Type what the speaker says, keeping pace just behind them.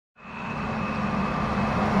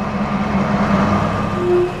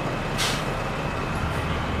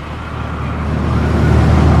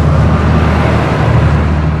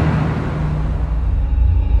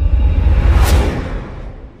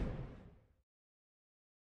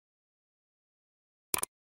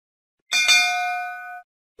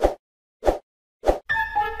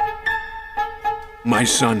My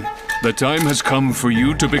son, the time has come for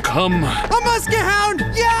you to become a Muskehound!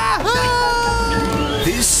 Yahoo!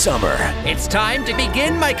 This summer, It's time to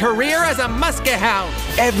begin my career as a Muskehound.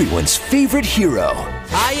 everyone's favorite hero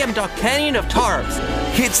I am Dogtanian of Tarbs.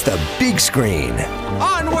 hits the big screen.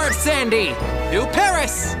 Onward, Sandy! To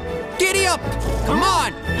Paris! Giddy up! Come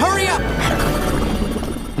on, hurry up!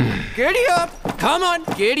 Giddy up! Come on,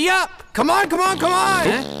 giddy up! Come on, come on, come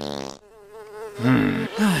on!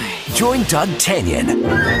 Join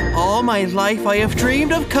Dogtanian All my life I have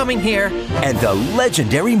dreamed of coming here. and the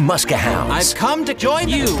legendary Muskehounds I've come to join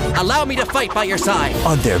you. Allow me to fight by your side.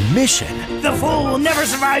 on their mission The fool will never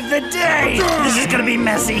survive the day! This is gonna be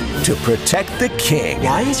messy. to protect the king.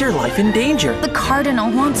 Why is your life in danger? The Cardinal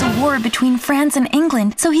wants a war between France and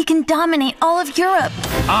England so he can dominate all of Europe.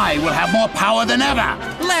 I will have more power than ever!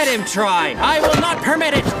 Let him try. I will not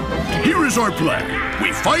permit it. Here is our plan.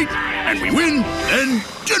 We fight, and we win, then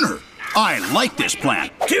dinner. I like this plan.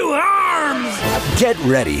 To arms! Get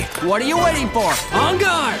ready What are you waiting for? On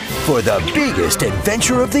guard! for the biggest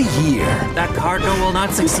adventure of the year. That Cardinal will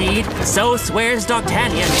not succeed. So swears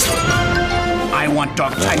Dogtanian. I want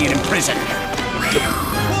Dogtanian in prison.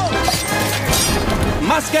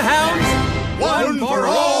 Muskehounds! One for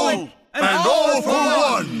all, and all for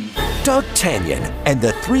one. Dogtanian and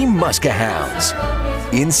the Three Muskehounds.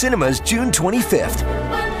 In cinemas June 25th.